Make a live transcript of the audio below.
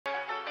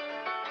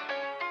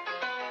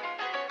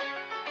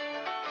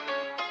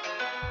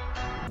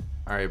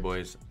Alright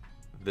boys,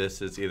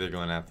 this is either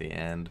going at the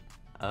end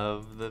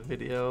of the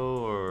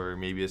video or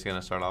maybe it's going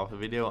to start off a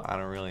video. I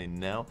don't really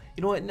know.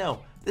 You know what?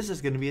 No, this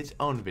is going to be its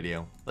own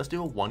video. Let's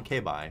do a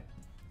 1K buy.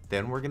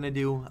 Then we're going to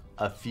do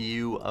a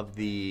few of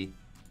the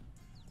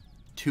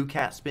 2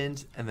 cat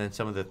spins and then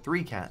some of the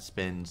 3 cat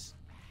spins.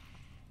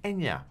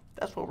 And yeah,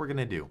 that's what we're going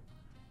to do.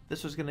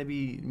 This was going to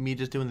be me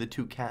just doing the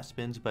 2 cat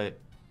spins, but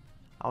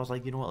I was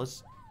like, you know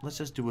what? Let's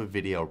just do a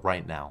video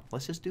right now.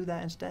 Let's just do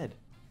that instead.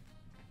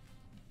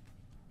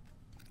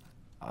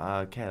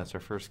 Okay, that's our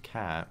first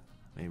cat.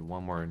 Maybe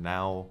one more.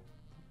 Now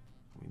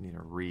we need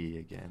a re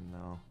again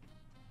though.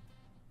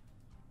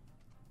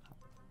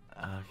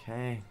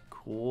 Okay,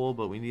 cool,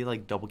 but we need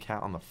like double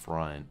cat on the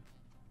front.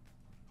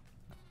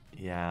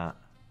 Yeah.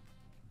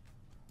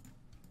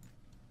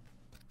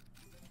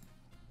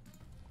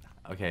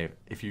 Okay,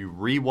 if you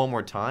re one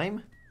more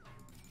time,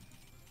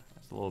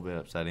 that's a little bit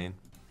upsetting.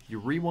 If you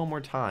re one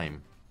more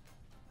time.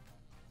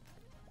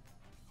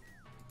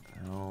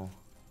 Oh.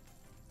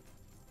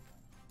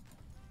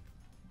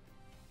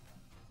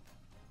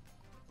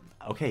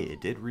 Okay, it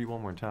did read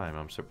one more time.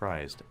 I'm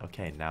surprised.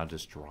 Okay, now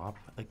just drop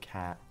a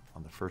cat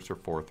on the 1st or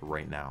 4th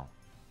right now.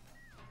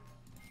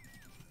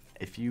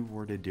 If you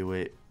were to do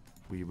it,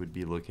 we would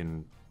be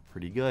looking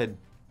pretty good.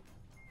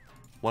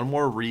 One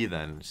more re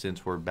then,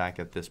 since we're back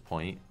at this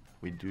point.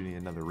 We do need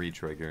another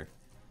re-trigger.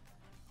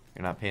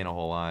 You're not paying a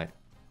whole lot.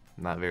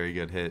 Not very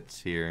good hits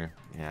here.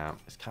 Yeah,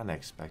 it's kind of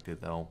expected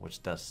though,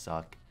 which does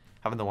suck.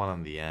 Having the one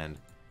on the end,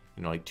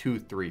 you know, like 2,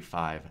 3,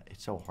 5,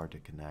 it's so hard to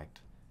connect.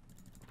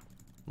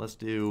 Let's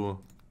do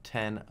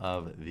 10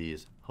 of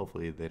these.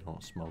 Hopefully they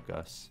don't smoke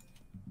us.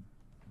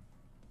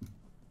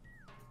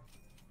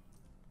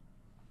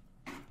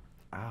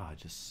 Ah, I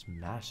just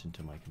smashed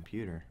into my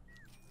computer.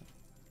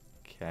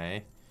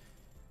 Okay.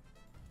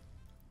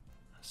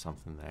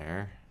 Something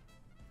there.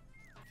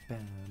 That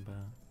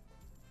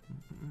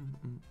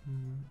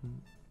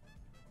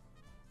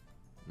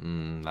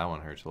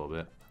one hurts a little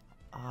bit.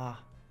 I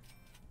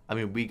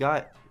mean, we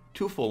got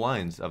 2 full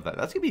lines of that.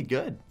 That's gonna be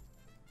good.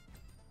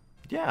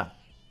 Yeah.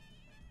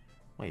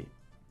 Wait,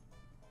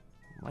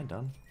 am I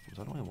done? Was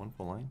that only 1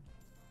 full line?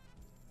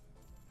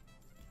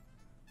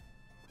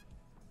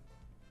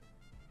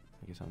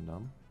 I guess I'm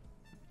dumb.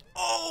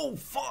 Oh,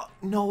 fuck!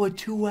 No, a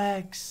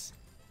 2x!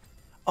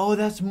 Oh,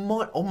 that's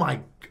oh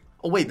my...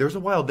 Oh, wait, there's a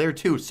wild there,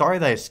 too. Sorry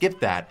that I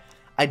skipped that.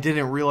 I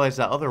didn't realize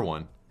that other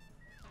one.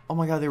 Oh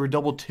my god, they were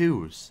double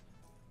 2s.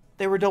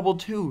 They were double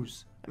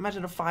 2s.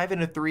 Imagine a 5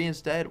 and a 3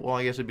 instead. Well,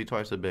 I guess it'd be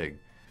twice as big.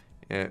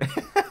 Yeah.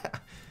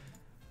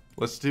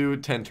 Let's do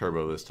 10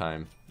 turbo this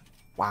time.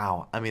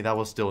 Wow, I mean, that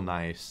was still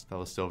nice. That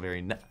was still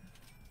very nice.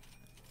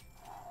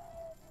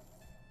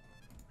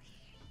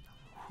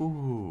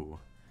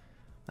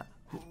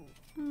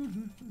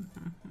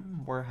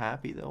 We're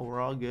happy, though. We're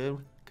all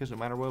good. Because no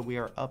matter what, we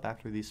are up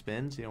after these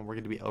spins. You know, we're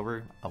going to be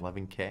over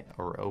 11K,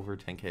 or over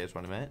 10K is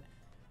what I meant.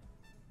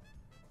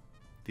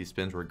 These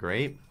spins were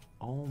great.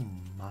 Oh,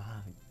 my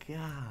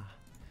God.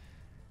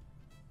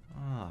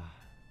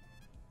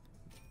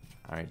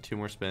 Alright, 2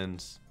 more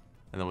spins.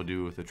 And then we'll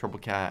do the triple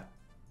cat.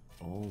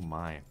 Oh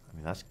my. I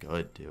mean, that's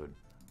good, dude.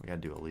 We gotta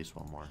do at least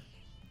 1 more.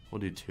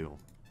 We'll do 2.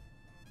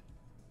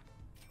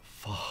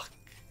 Fuck.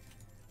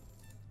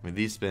 I mean,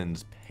 these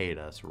spins paid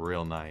us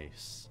real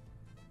nice.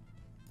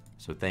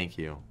 So thank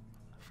you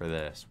for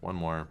this. 1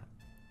 more.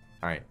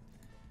 Alright.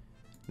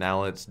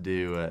 Now let's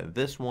do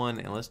this one,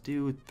 and let's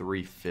do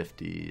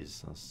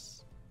 350s.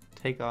 Let's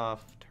take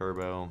off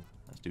turbo.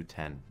 Let's do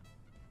 10.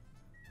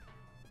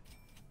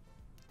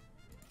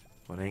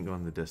 What ain't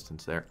going the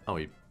distance there? Oh,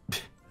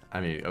 I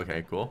mean,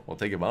 okay, cool. We'll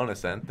take a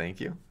bonus then. Thank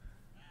you.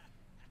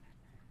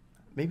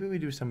 Maybe we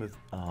do some of...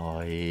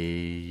 Oh,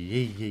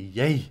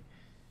 yay.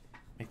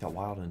 Make that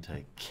wild into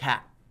a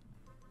cat.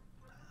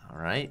 All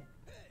right.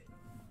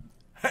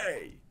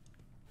 Hey.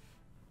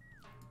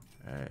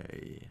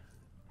 Hey.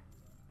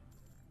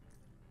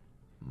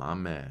 My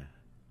man.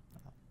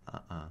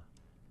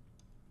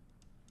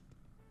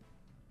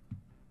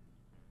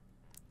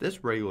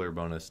 This regular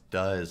bonus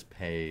does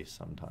pay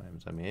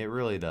sometimes. I mean, it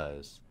really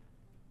does.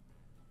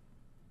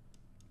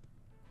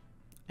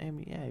 I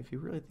mean, yeah, if you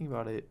really think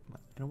about it,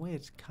 in a way,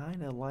 it's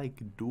kind of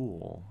like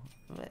duel.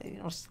 You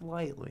know,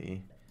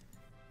 slightly.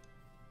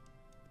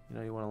 You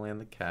know, you want to land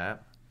the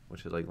cat,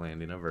 which is like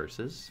landing a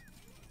versus.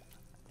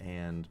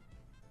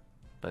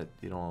 But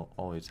you don't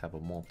always have a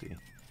multi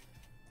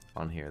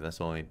on here. That's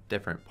the only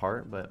different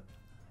part, but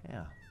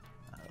yeah.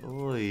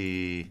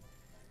 Oy.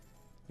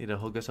 Need to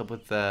hook us up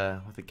with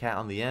the cat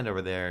on the end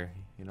over there,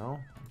 you know?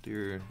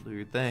 Do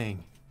your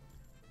thing.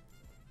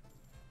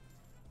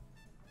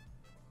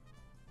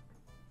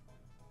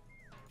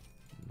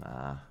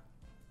 Nah.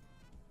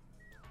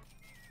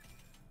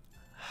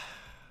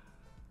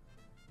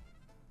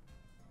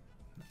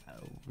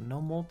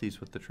 No multis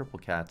with the triple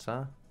cats,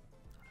 huh?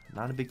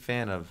 Not a big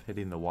fan of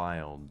hitting the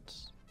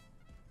wilds.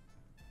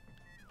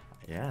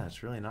 Yeah,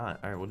 it's really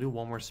not. Alright, we'll do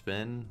 1 more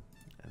spin,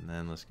 and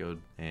then let's go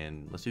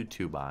and let's do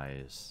 2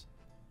 buys.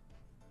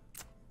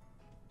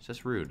 It's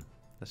just rude.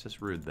 That's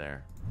just rude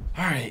there.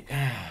 Alright.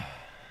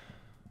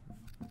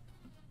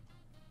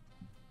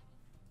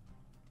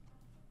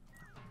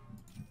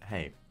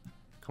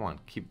 Come on,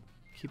 keep,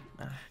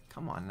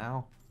 come on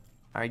now.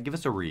 All right, give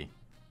us a re.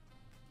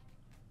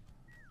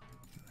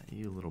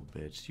 You little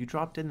bitch. You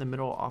dropped in the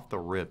middle off the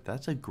rip.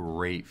 That's a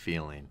great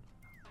feeling.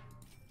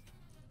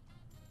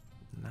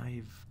 Now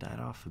you've died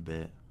off a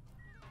bit.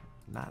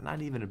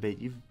 Not even a bit.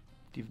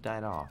 You've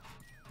died off.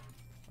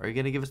 Are you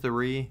gonna give us the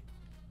re?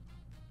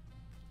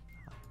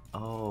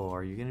 Oh,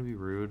 are you gonna be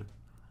rude?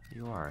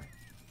 You are.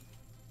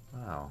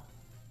 Wow.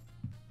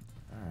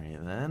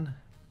 Alright then.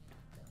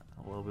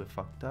 A little bit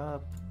fucked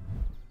up.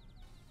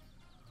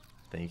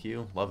 Thank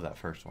you. Love that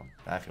first one.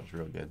 That feels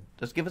real good.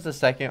 Just give us the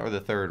second or the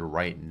third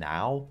right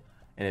now,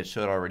 and it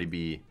should already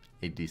be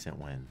a decent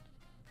win.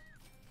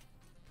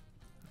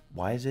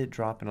 Why is it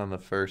dropping on the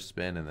first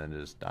spin and then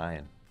just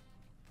dying?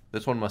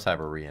 This one must have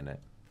a re in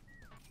it.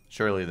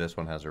 Surely this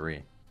one has a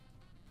re.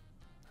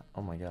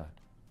 Oh my god.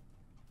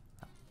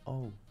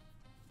 Oh.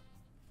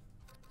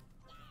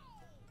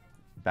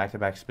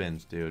 Back-to-back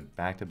spins, dude.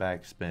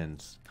 Back-to-back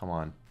spins. Come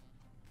on.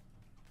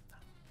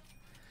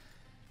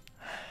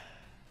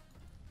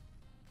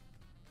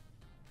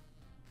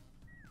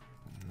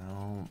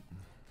 No.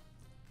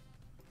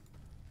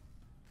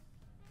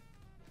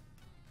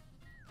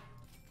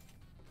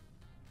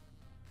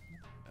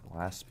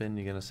 Last spin,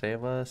 you gonna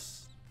save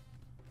us?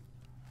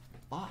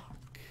 Fuck.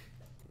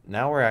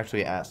 Now we're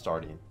actually at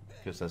starting,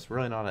 because that's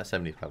really not at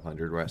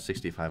 7,500. We're at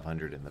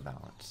 6,500 in the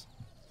balance.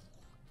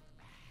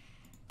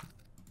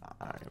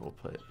 Alright, we'll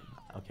put...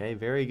 Okay,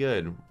 very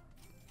good.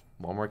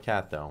 One more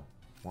cat, though.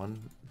 One.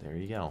 There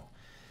you go.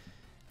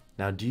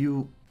 Now, do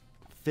you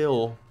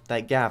fill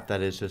that gap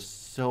that is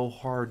just so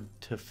hard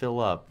to fill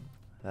up?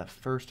 That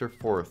first or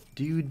fourth.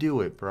 Do you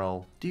do it,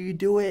 bro? Do you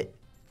do it?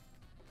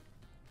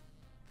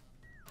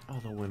 Oh,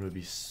 the win would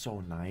be so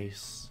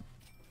nice.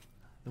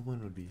 The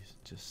win would be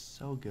just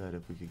so good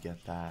if we could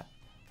get that.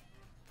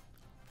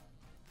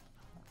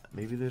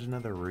 Maybe there's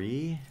another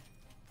re?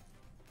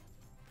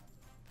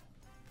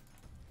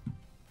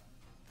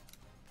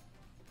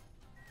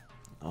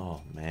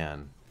 Oh,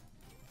 man.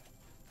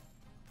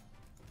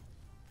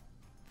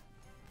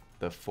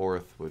 The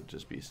fourth would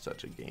just be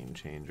such a game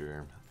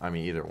changer. I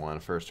mean, either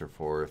one, first or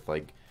fourth.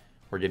 Like,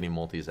 we're getting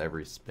multis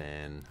every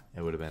spin.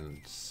 It would have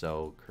been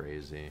so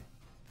crazy.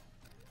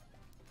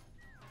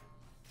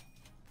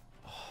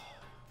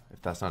 If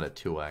that's not a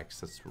 2x,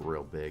 that's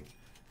real big.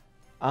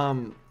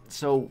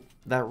 So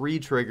that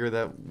re-trigger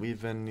that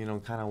we've been, you know,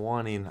 kind of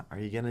wanting, are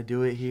you going to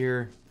do it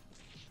here?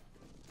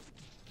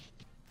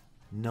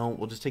 No,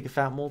 we'll just take a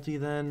fat multi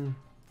then.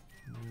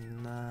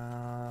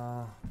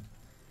 No.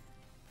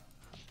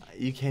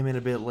 You came in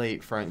a bit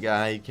late, front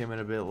guy. You came in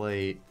a bit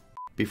late.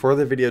 Before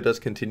the video does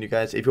continue,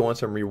 guys, if you want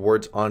some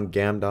rewards on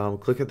Gamdom,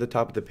 click at the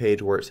top of the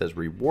page where it says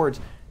rewards,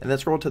 and then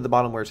scroll to the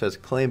bottom where it says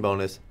claim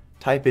bonus.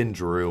 Type in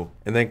Drew,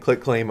 and then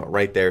click claim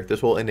right there.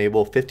 This will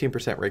enable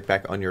 15% rake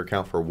back on your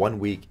account for 1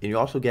 week, and you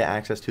also get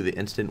access to the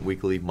instant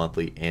weekly,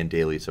 monthly, and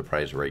daily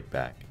surprise rake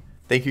back.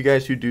 Thank you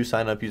guys who do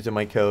sign up using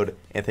my code,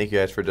 and thank you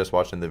guys for just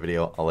watching the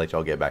video. I'll let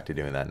y'all get back to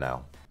doing that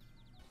now.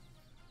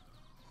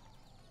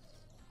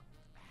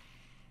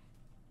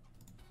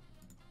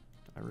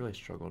 I really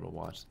struggle to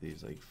watch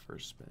these like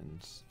first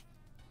spins.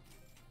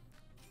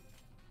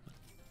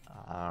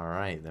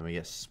 Alright, then we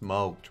get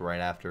smoked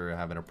right after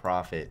having a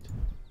profit.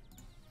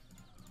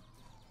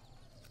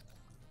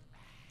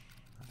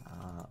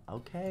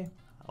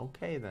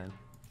 Okay then.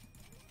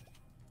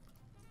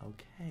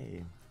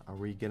 Okay, are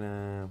we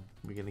gonna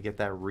get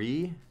that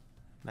re?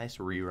 Nice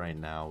re right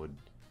now would.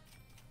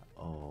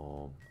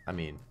 Oh, I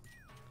mean,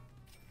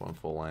 one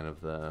full line of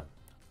the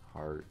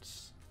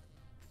hearts.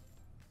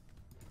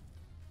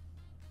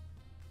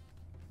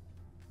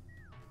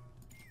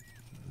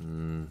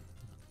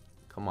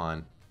 Come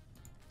on,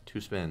 2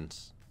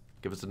 spins.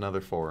 Give us another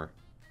 4.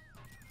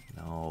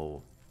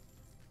 No.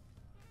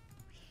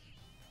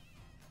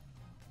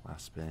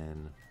 Last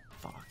spin.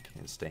 Fuck,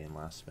 can't stay in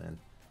last spin.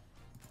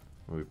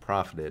 We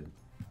profited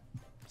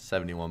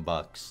 71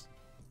 bucks.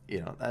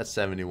 You know, that's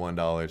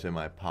 $71 in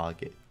my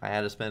pocket. I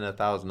had to spend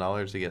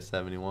 $1,000 to get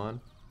 71.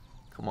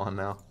 Come on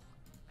now.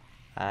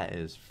 That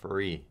is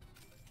free.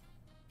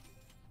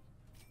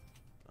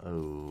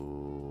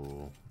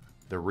 Oh.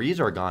 The rees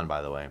are gone,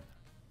 by the way.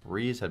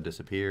 Rees have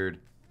disappeared.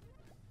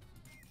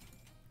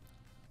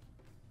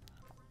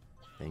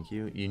 Thank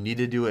you. You need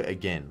to do it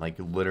again, like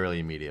literally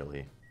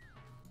immediately.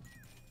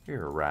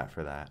 You're a rat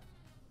for that.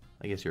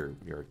 I guess you're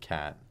a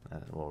cat.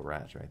 That little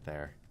rat's right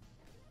there.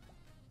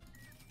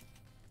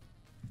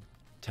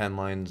 10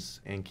 lines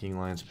and king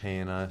lines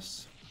paying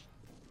us.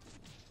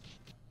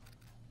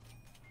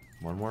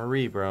 One more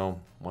re, bro.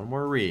 One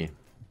more re.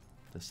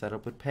 The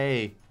setup would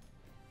pay.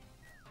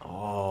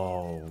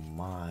 Oh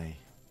my.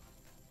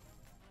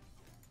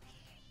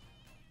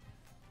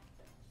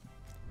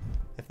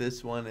 If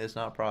this one is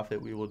not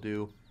profit, we will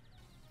do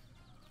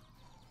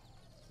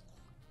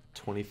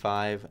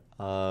 25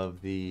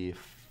 of the,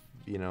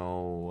 you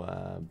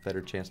know,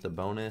 better chance to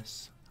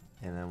bonus,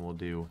 and then we'll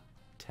do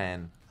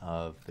 10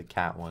 of the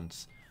cat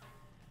ones.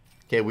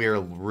 Okay, we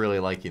are really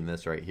liking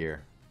this right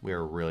here. We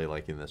are really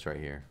liking this right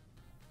here.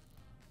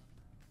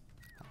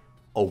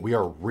 Oh, we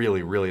are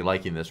really, really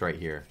liking this right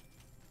here.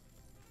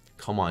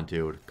 Come on,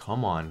 dude.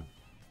 Come on.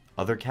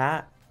 Other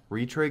cat.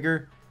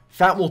 Retrigger.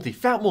 Fat multi.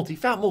 Fat multi.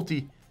 Fat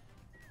multi.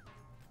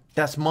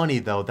 That's money,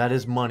 though. That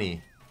is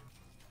money.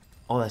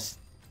 Oh, that's...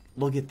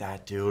 Look at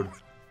that, dude.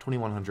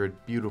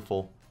 2,100.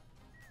 Beautiful.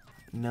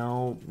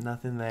 No,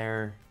 nothing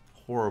there.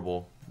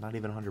 Horrible. Not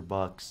even 100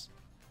 bucks.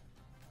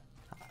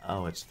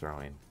 Oh, it's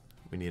throwing.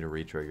 We need a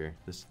retrigger.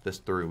 This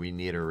through. We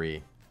need a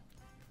re.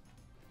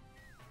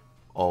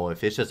 Oh,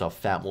 if it's just a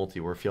fat multi,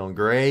 we're feeling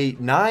great.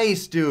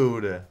 Nice,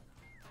 dude.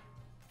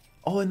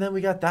 Oh, and then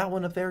we got that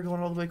one up there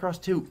going all the way across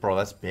too. Bro,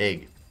 that's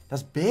big.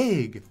 That's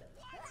big.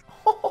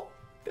 Oh,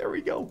 there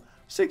we go.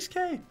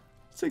 6K.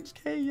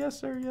 6K. Yes,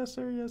 sir. Yes,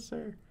 sir. Yes,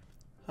 sir.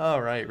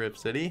 All right, Rip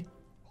City.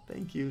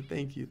 Thank you.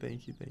 Thank you.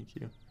 Thank you. Thank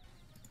you.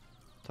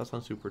 Toss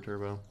on Super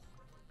Turbo.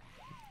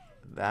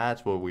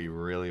 That's what we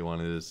really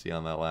wanted to see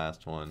on that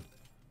last one.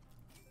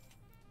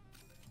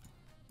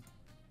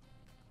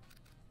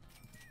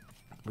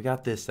 We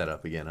got this set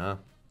up again, huh?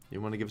 You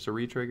want to give us a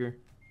retrigger?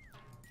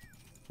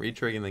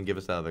 Retrigger and then give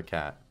us that other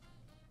cat.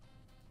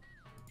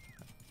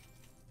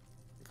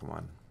 Come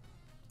on.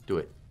 Do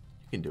it.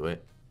 You can do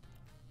it.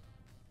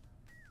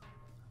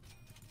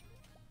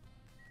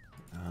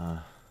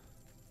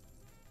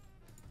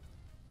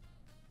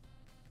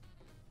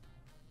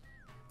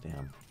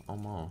 Damn.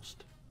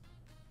 Almost.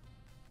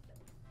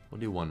 We'll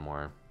do one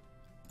more.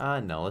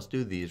 No. Let's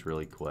do these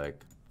really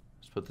quick.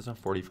 Let's put this on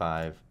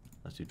 45.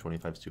 Let's do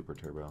 25 Super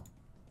Turbo.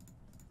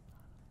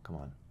 Come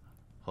on.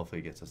 Hopefully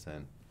it gets us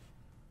in.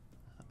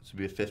 This would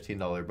be a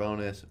 $15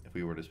 bonus. If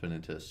we were to spin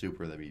into a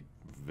super, that'd be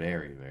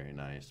very, very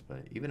nice.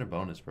 But even a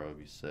bonus, bro, would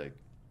be sick.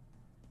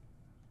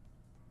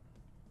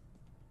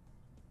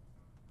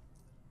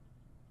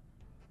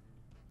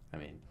 I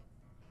mean,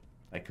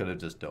 I could have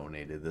just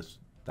donated this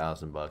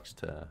 $1,000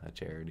 to a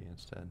charity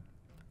instead.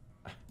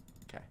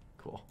 Okay,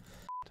 cool.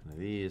 10 of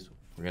these.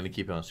 We're gonna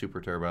keep it on Super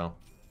Turbo.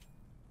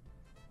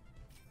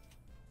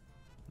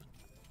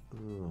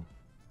 Ooh.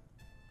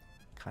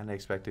 Kind of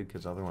expected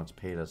because other ones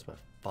paid us, but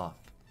fuck.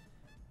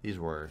 These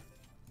are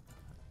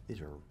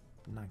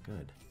not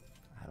good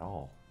at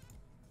all.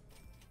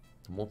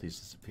 The multis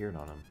disappeared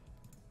on them.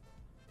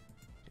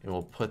 And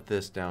we'll put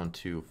this down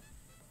to...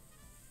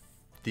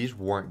 These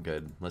weren't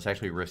good. Let's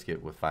actually risk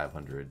it with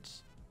 500s.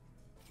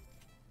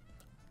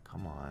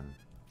 Come on.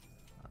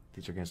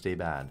 These are going to stay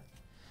bad.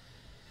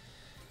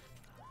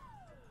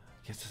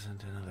 Gets us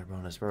into another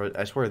bonus. Bro,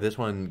 I swear this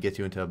one gets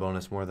you into a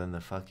bonus more than the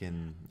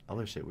fucking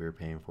other shit we were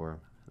paying for.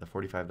 The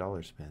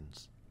 $45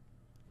 spins.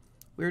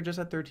 We were just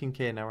at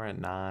 13K, now we're at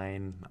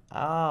 9.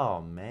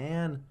 Oh,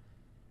 man.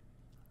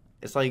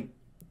 It's like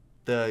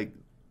the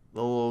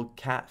little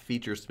cat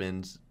feature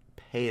spins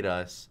paid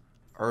us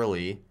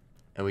early,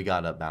 and we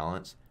got up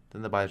balance.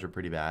 Then the buys were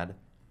pretty bad.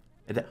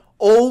 And then,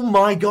 oh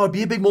my god,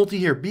 be a big multi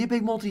here. Be a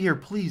big multi here,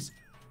 please.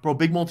 Bro,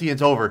 big multi and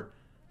it's over.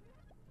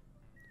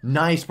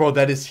 Nice, bro.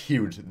 That is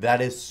huge.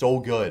 That is so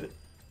good.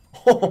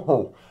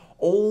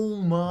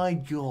 Oh my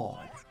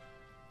god.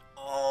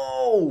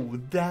 Oh,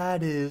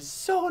 that is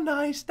so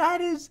nice.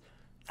 That is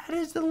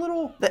the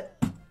little...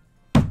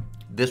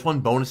 This one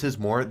bonuses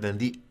more than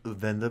the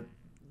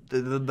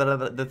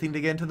thing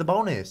to get into the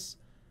bonus.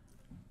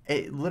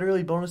 It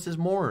literally bonuses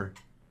more.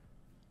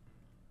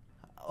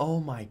 Oh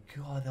my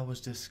god, that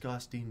was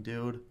disgusting,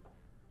 dude.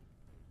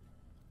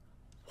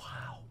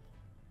 Wow.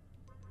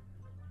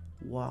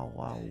 Wow,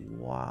 wow,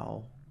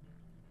 wow.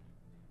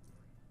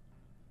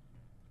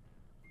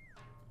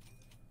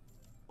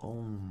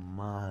 Oh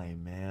my,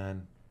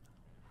 man.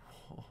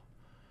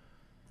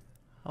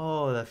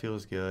 Oh, that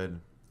feels good.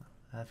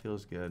 That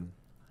feels good.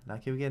 Now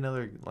can we get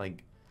another,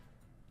 like,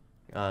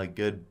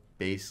 good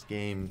base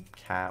game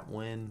cat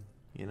win,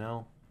 you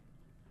know?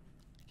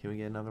 Can we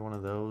get another one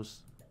of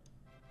those?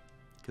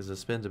 Because the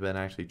spins have been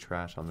actually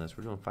trash on this.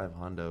 We're doing 5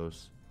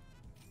 hundos.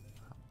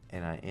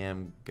 And I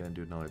am going to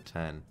do another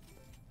 10.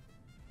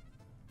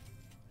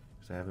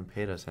 Because they haven't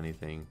paid us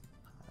anything.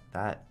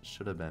 That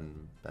should have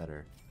been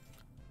better.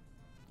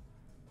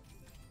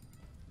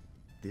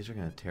 These are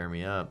going to tear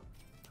me up.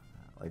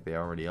 Like they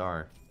already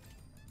are.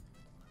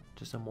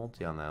 Just a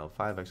multi on that.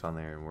 5x on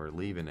there and we're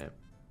leaving it.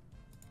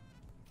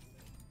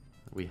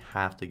 We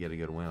have to get a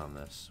good win on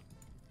this.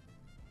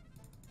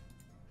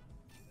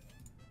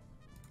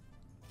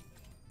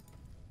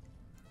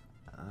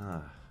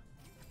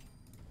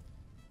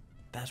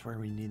 That's where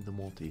we need the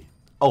multi.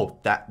 Oh,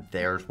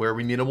 there's where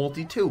we need a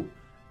multi too.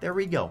 There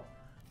we go.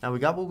 Now we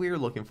got what we were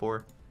looking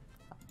for.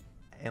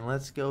 And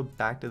let's go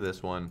back to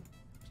this one.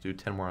 Let's do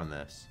 10 more on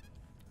this.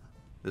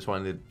 This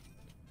one did.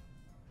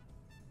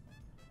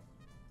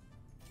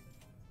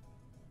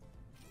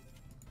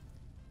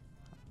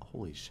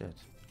 Holy shit.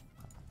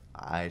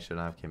 I should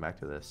not have came back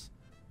to this.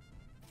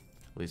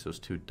 At least those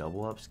 2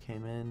 double ups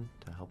came in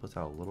to help us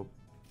out a little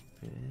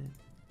bit.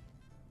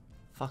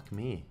 Fuck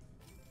me.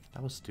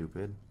 That was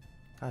stupid.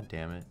 God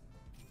damn it.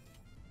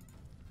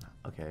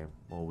 Okay,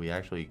 well we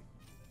actually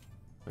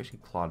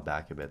clawed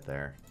back a bit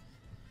there.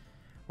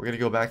 We're gonna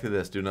go back to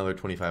this, do another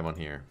 25 on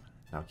here.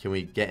 Now can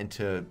we get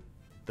into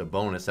the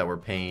bonus that we're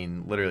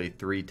paying literally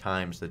 3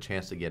 times the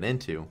chance to get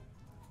into.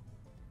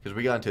 Because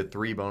we got into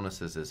 3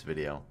 bonuses this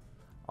video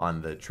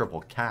on the triple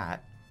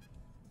cat.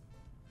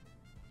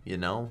 You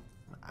know,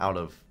 out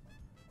of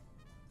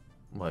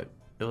what?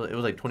 It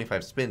was like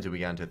 25 spins and we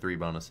got into 3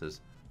 bonuses.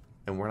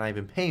 And we're not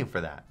even paying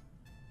for that.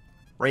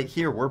 Right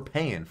here, we're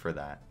paying for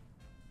that.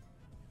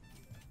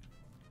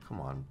 Come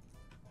on.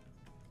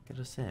 Get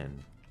us in.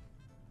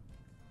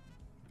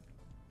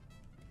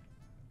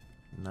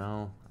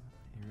 No,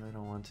 you really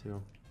don't want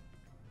to.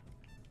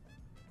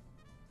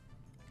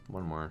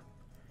 One more.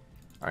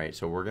 Alright,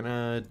 so we're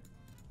gonna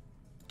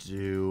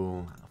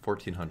do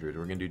 1,400.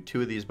 We're gonna do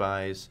 2 of these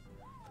buys.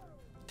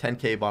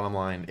 10K bottom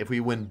line. If we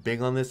win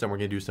big on this, then we're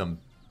gonna do some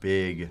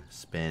big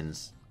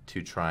spins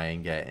to try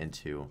and get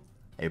into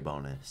a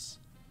bonus.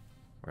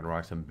 We're gonna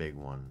rock some big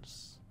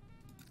ones.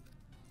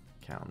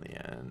 Count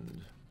the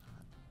end.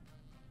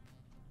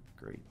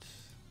 Great.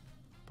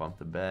 Bump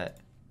the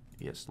bet.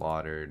 You get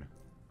slaughtered.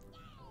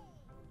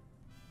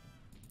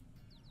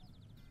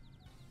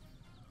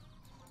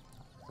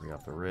 Bring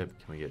off the rip.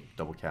 Can we get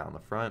double cat on the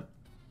front?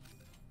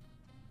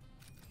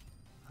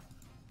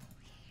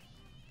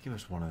 Give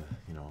us one of,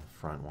 you know,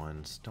 front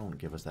ones. Don't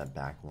give us that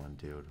back one,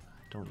 dude.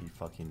 Don't you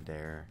fucking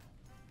dare.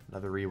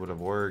 Another re would have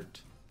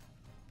worked.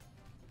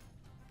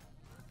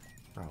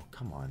 Bro,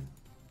 come on.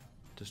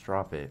 Just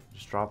drop it.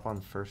 Just drop on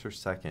first or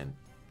second.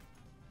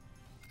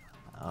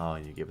 Oh,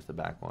 and you give us the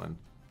back one.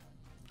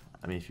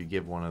 I mean, if you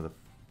give one of the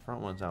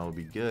front ones, that would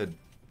be good.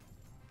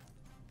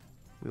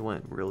 We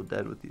went real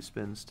dead with these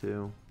spins,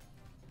 too.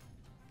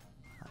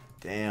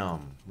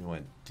 Damn, we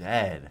went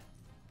dead.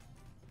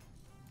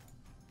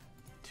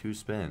 2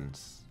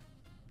 spins.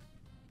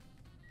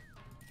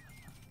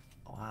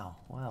 Wow,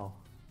 wow.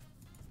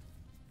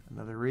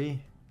 Another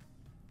re?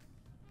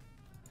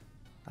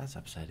 That's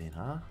upsetting,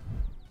 huh?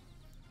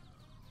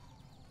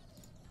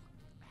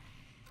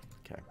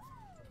 Okay.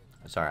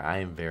 Sorry, I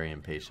am very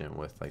impatient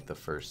with like the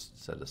first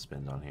set of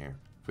spins on here.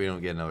 If we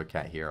don't get another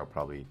cat here, I'll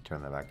probably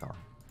turn that back on.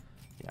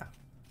 Yeah.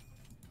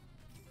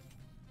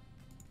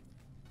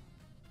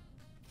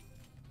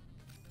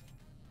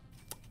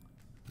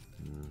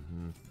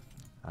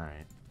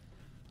 Alright.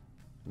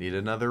 Need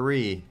another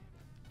re.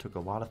 Took a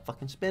lot of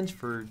fucking spins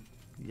for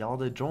y'all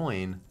to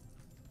join.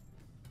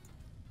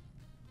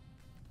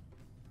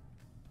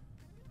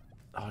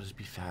 Oh, just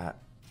be fat.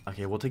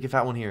 Okay, we'll take a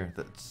fat one here.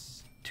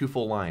 That's 2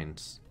 full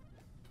lines.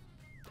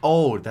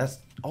 Oh, that's...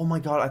 Oh my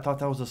god, I thought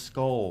that was a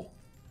skull.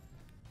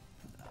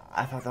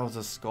 I thought that was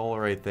a skull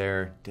right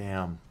there.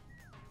 Damn.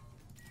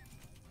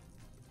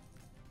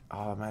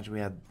 Oh, imagine we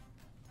had...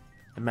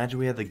 Imagine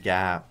we had the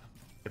gap.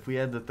 If we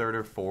had the 3rd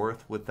or 4th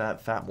with that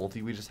fat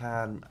multi we just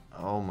had,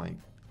 oh my,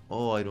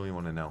 oh, I don't even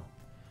want to know.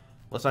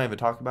 Let's not even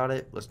talk about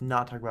it. Let's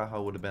not talk about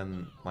how it would have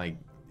been like,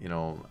 you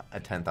know, a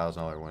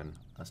 $10,000 win.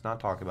 Let's not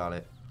talk about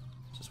it.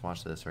 Just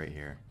watch this right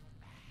here.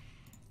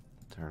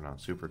 Turn on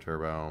super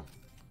turbo.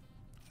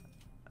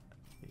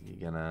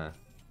 You're gonna,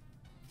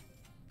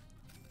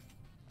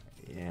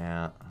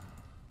 yeah.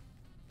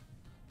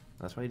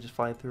 That's why you just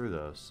fly through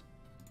those.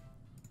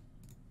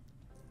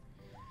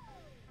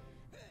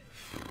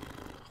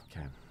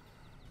 Okay.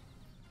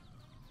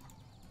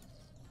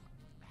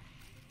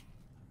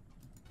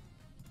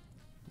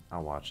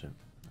 I'll watch it.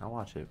 I'll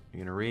watch it.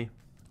 You're gonna re?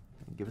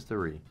 Give us the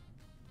re.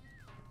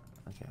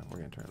 Okay, we're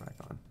gonna turn it back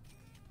on.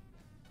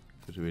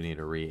 Because we need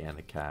a re and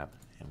a cap,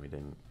 and we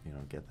didn't, you know,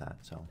 get that.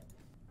 So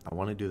I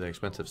want to do the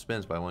expensive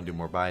spins, but I want to do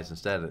more buys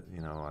instead.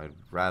 You know, I'd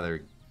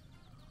rather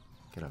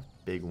get a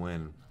big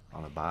win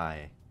on a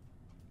buy,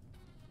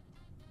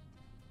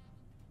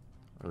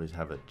 or at least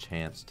have a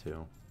chance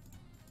to.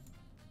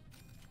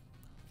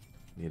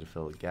 Need to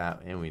fill the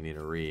gap, and we need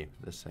a re.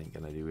 This ain't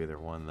gonna do either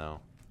one though.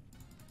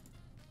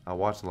 I'll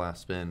watch the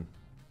last spin.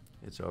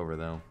 It's over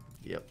though.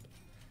 Yep.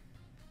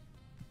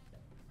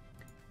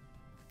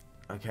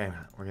 Okay,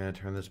 we're gonna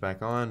turn this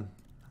back on,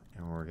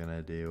 and we're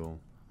gonna do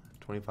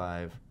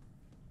 25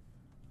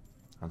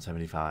 on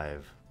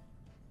 75.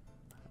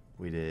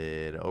 We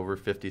did over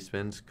 50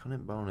 spins,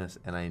 couldn't bonus,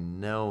 and I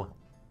know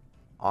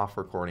off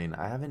recording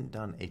I haven't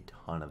done a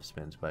ton of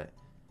spins, but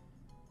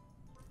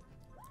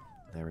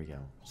there we go.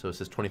 So this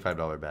is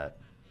 $25 bet.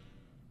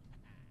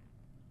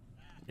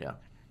 Yeah.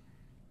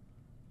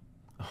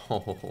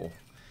 Oh,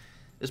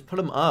 just put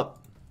them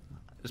up.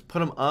 Just put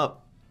them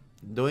up.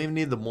 Don't even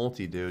need the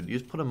multi, dude. You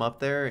just put them up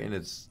there, and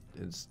it's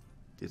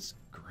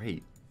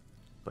great.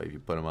 But if you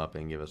put them up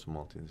and give us a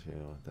multi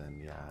too,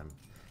 then yeah,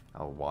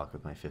 I'll walk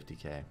with my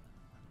 50K.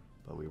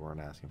 But we weren't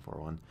asking for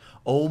one.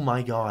 Oh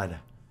my god.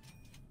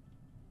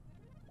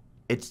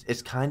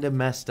 It's kind of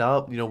messed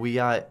up. You know, we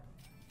got.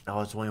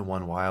 Oh, it's only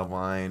 1 wild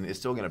line. It's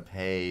still gonna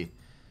pay.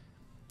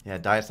 Yeah,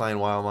 dice line,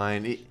 wild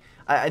line.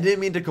 I didn't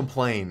mean to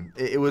complain.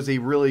 It was a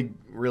really,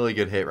 really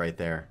good hit right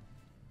there.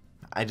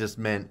 I just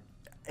meant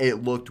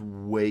it looked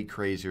way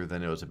crazier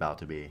than it was about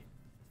to be.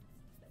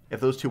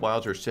 If those 2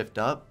 wilds are shift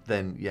up,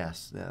 then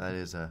yes, that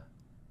is a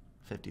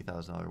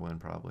 $50,000 win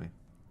probably.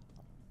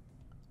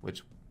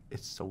 Which,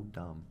 it's so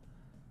dumb.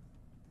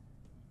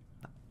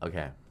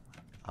 Okay.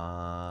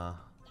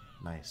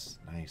 Nice,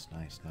 nice,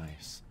 nice,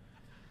 nice.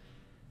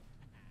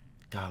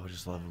 God, I would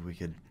just love if we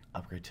could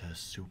upgrade to a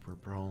super,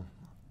 bro.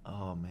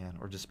 Oh, man.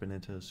 Or just spin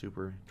into a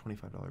super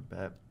 $25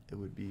 bet. It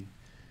would be...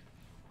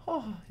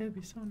 Oh, it'd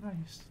be so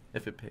nice.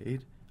 If it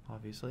paid,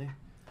 obviously.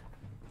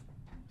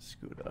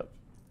 Scoot up.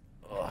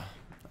 Ugh.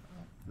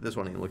 This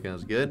one ain't looking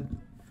as good.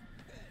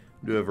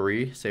 Do a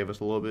re, save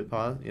us a little bit,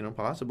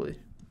 possibly.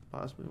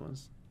 Possibly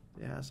once.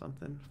 Yeah,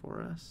 something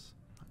for us.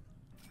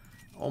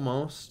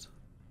 Almost.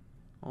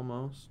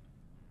 Almost.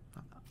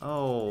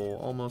 Oh,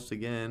 almost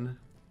again.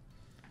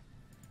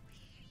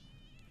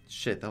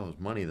 Shit, that was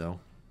money though.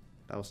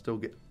 That was still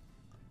good.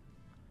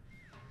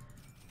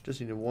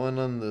 Just needed one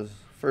on the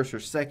first or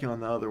second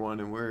on the other one,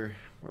 and we're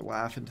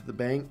laughing to the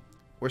bank.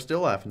 We're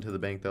still laughing to the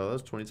bank though. That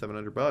was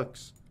 2,700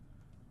 bucks.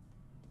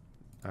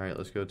 All right,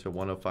 let's go to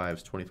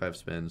 105s, 25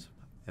 spins,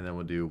 and then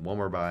we'll do one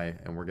more buy,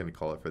 and we're gonna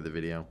call it for the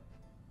video.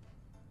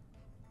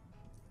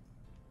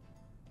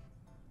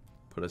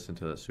 Put us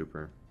into that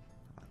super.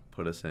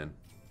 Put us in.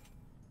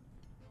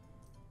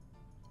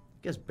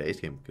 I guess base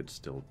game could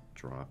still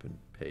drop and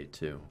pay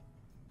too.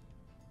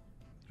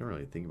 You don't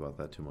really think about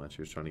that too much.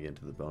 You're just trying to get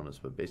into the bonus,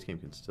 but base game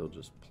can still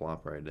just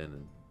plop right in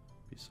and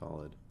be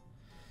solid.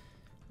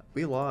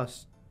 We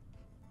lost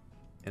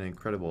an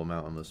incredible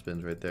amount on those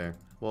spins right there.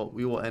 Well,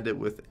 we will end it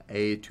with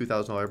a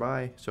 $2,000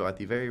 buy. So at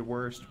the very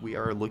worst, we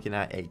are looking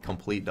at a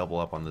complete double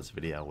up on this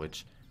video,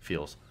 which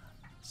feels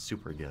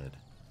super good.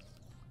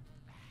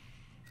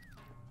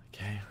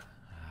 Okay,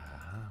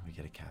 we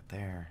get a cat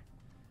there.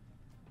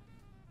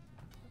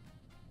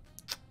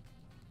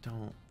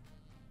 Don't.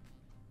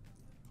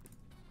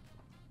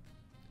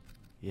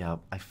 Yeah,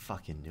 I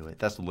fucking knew it.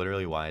 That's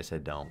literally why I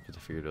said don't, because I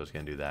figured it was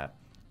going to do that.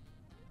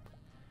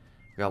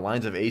 We got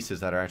lines of aces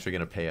that are actually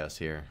going to pay us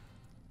here.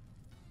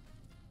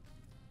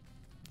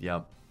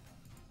 Yep.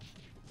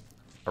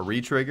 A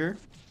re-trigger.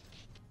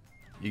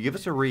 You give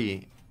us a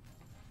re.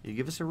 You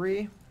give us a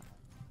re.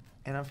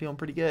 And I'm feeling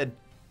pretty good.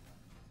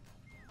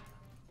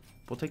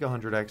 We'll take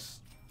 100x.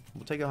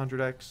 We'll take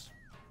 100x.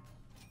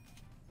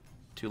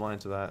 2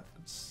 lines of that.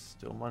 It's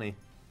still money.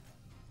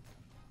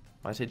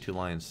 When I say 2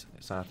 lines,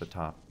 it's not at the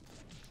top.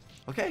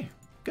 Okay,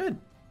 good.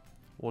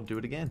 We'll do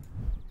it again.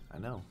 I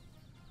know.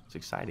 It's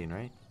exciting,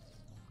 right?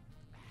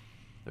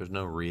 There's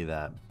no re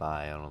that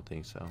buy, I don't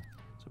think so.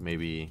 So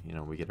maybe, you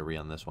know, we get a re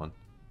on this one.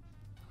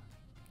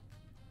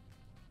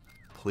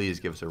 Please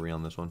give us a re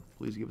on this one.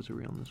 Please give us a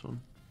re on this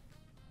one.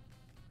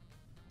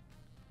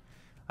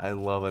 I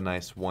love a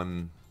nice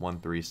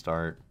 1-1-3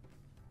 start.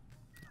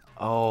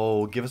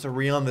 Oh, give us a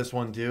re on this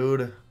one,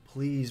 dude.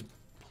 Please,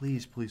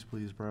 please, please,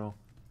 please, bro.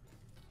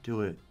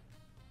 Do it.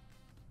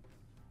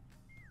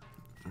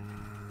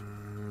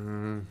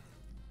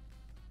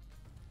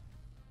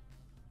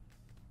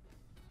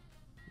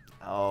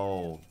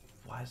 Oh,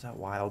 why is that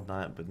wild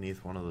nut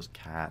beneath one of those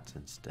cats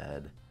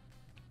instead?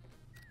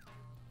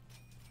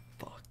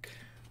 Fuck.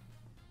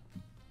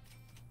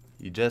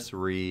 You just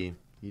re,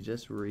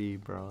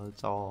 bro.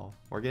 That's all.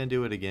 We're gonna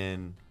do it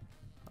again.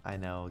 I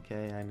know,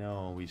 okay? I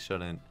know we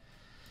shouldn't.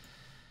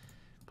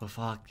 But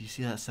fuck, you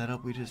see that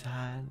setup we just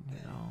had?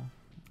 You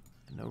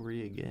know, no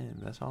re again.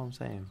 That's all I'm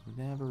saying. We're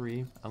gonna have a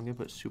re. I'm gonna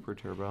put super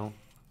turbo.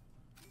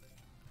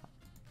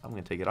 I'm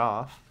gonna take it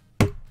off.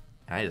 And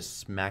I just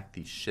smacked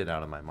the shit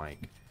out of my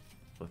mic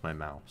with my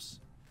mouse.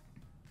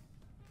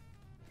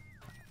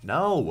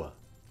 No!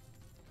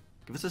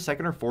 Give us a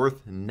second or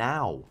fourth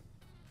now.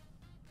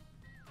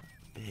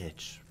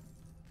 Bitch.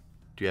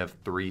 Do you have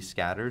 3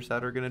 scatters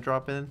that are gonna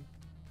drop in?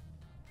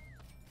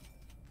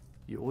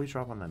 You always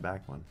drop on that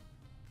back one.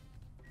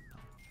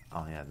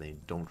 Oh yeah, they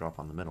don't drop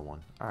on the middle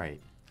one.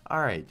 Alright.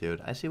 Alright,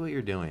 dude. I see what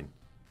you're doing.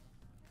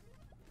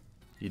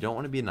 You don't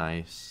want to be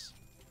nice.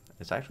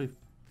 It's actually...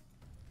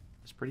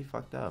 It's pretty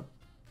fucked up.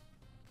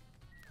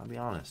 I'll be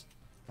honest.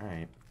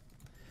 Alright.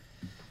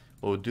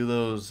 We'll do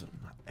those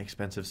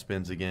expensive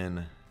spins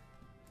again.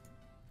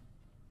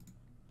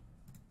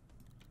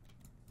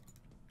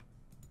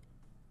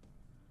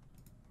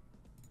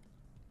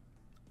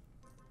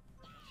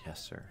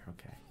 Yes, sir.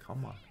 Okay.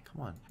 Come on.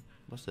 Come on.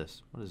 What's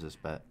this? What is this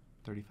bet?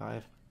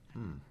 35?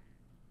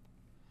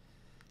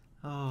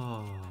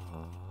 Oh.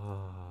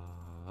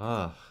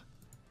 Ugh.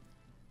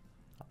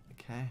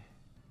 Okay.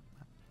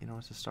 You know,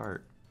 it's a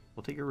start.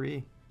 We'll take a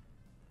re.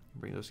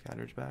 Bring those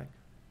scatters back.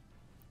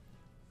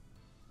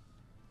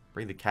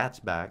 Bring the cats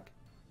back.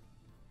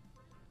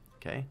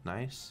 Okay,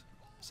 nice.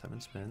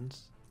 7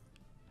 spins.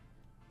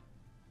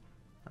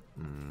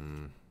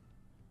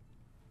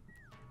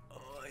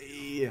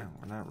 Oy,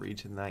 we're not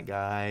reaching that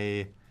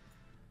guy.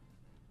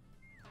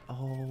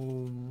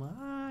 Oh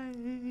my.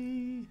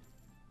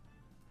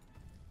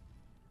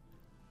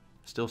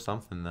 Still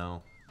something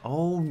though.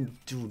 Oh,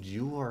 dude,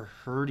 you are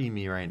hurting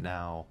me right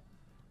now.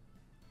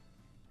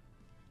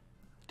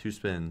 2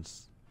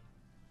 spins.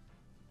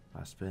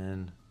 Last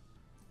spin.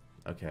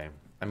 Okay.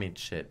 I mean,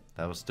 shit.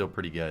 That was still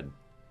pretty good.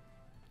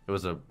 It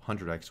was a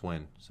 100x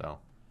win, so.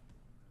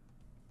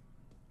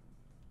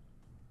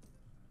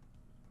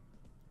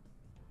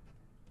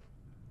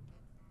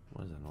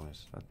 What is that noise?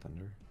 Is that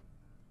thunder?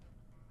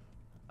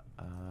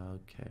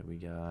 Okay, we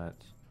got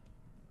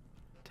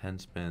 10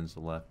 spins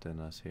left in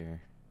us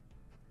here.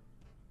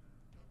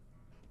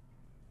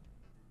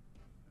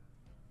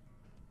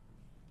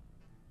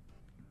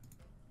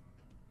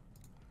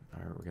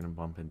 Alright, we're gonna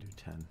bump and do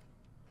 10.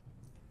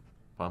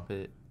 Bump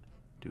it,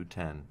 do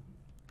 10.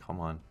 Come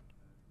on.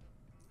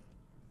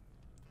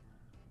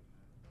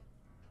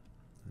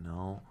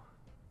 No.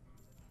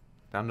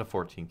 Down to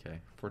 14K.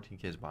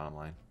 14K is bottom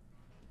line.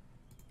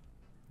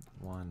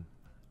 1,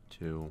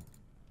 2,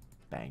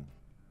 bang.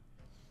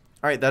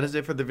 Alright, that is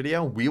it for the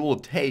video. We will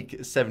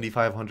take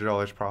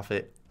 $7,500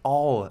 profit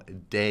all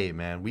day,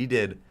 man. We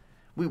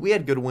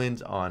had good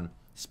wins on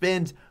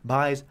spins,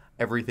 buys,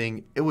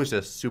 everything. It was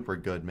just super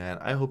good, man.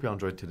 I hope y'all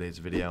enjoyed today's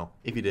video.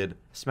 If you did,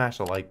 smash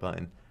the like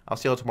button. I'll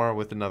see y'all tomorrow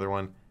with another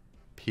one.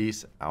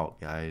 Peace out,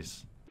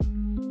 guys.